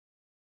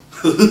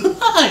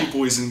Hi,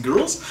 boys and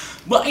girls.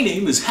 My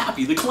name is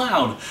Happy the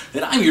Clown,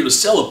 and I'm here to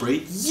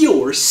celebrate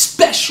your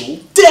special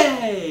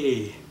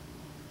day.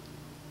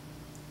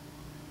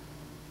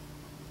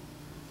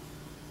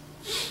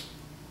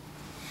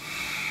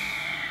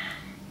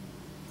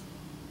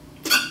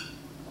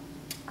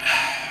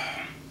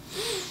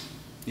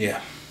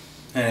 Yeah,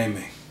 that ain't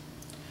me.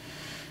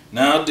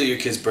 Now I'll do your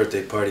kid's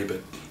birthday party,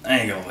 but I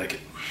ain't gonna like it.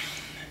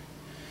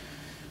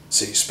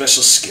 See,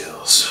 special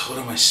skills. What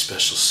are my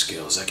special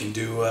skills? I could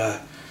do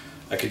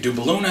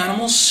balloon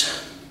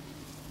animals.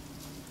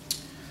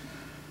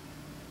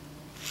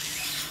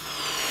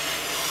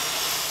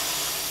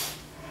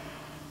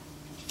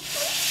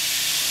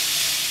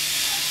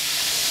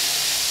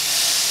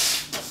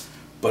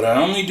 But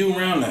I only do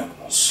round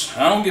animals.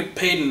 I don't get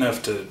paid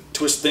enough to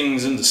twist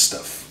things into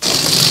stuff.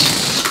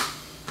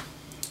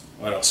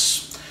 What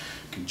else?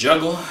 I can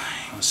juggle.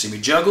 You wanna see me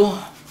juggle?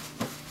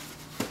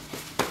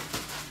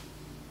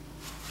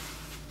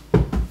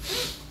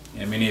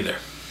 Yeah, me neither.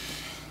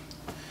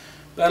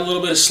 Got a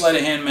little bit of sleight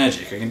of hand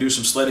magic. I can do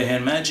some sleight of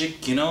hand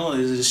magic, you know.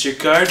 Is this your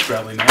card?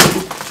 Probably not.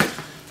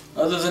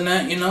 Other than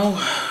that, you know,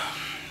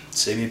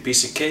 save me a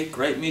piece of cake,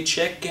 write me a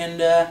check, and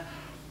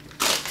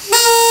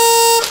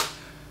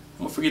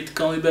don't forget to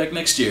call me back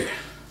next year.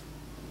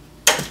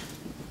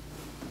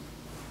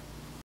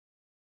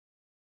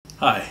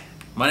 Hi,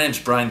 my name's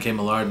Brian K.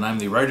 Millard, and I'm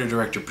the writer,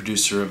 director,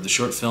 producer of the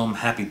short film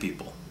Happy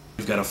People.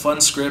 We've got a fun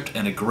script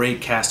and a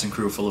great cast and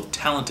crew full of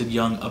talented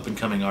young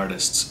up-and-coming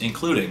artists,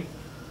 including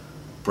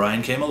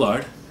Brian K.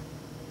 Millard,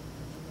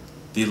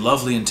 the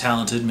lovely and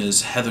talented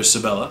Ms. Heather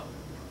Sabella,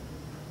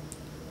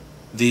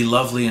 the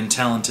lovely and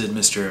talented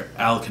Mr.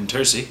 Al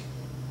Contersi,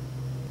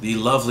 the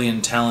lovely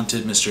and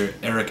talented Mr.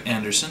 Eric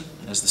Anderson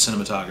as the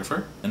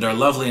cinematographer, and our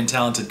lovely and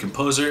talented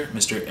composer,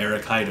 Mr.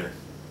 Eric Hyder.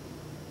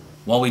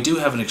 While we do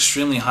have an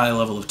extremely high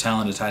level of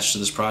talent attached to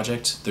this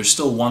project, there's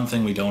still one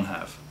thing we don't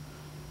have: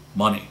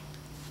 money.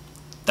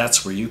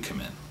 That's where you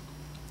come in.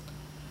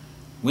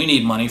 We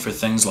need money for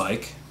things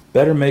like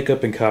better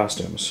makeup and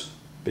costumes,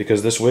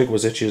 because this wig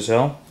was itchy as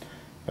hell.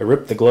 I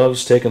ripped the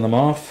gloves, taking them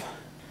off,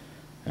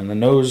 and the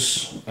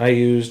nose I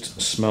used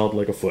smelled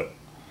like a foot.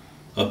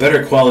 A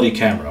better quality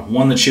camera,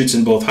 one that shoots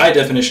in both high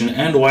definition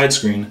and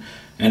widescreen,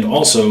 and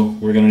also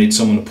we're going to need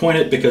someone to point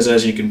it because,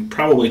 as you can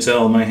probably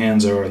tell, my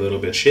hands are a little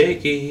bit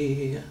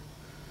shaky.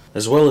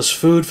 As well as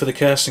food for the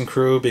cast and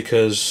crew,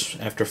 because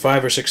after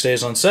 5 or 6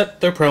 days on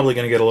set, they're probably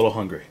going to get a little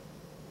hungry.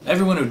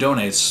 Everyone who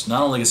donates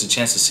not only gets a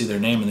chance to see their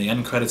name in the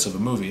end credits of a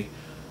movie,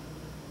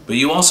 but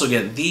you also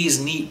get these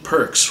neat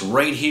perks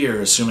right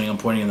here, assuming I'm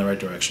pointing in the right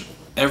direction.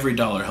 Every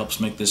dollar helps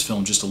make this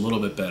film just a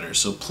little bit better,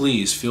 so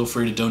please feel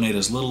free to donate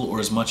as little or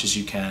as much as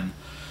you can.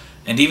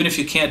 And even if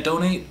you can't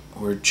donate,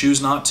 or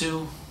choose not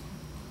to,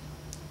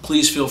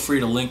 please feel free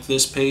to link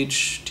this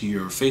page to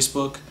your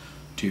Facebook,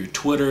 to your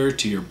Twitter,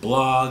 to your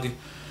blog.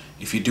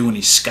 If you do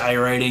any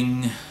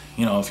skywriting,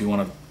 you know, if you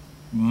want to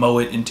mow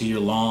it into your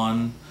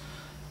lawn,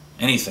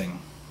 anything.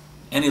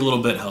 Any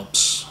little bit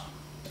helps.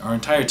 Our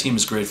entire team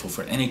is grateful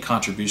for any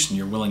contribution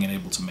you're willing and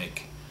able to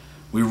make.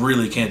 We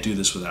really can't do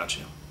this without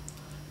you.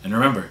 And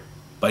remember,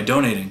 by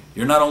donating,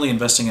 you're not only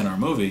investing in our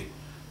movie,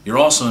 you're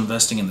also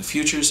investing in the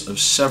futures of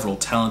several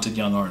talented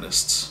young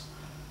artists.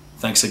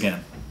 Thanks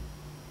again.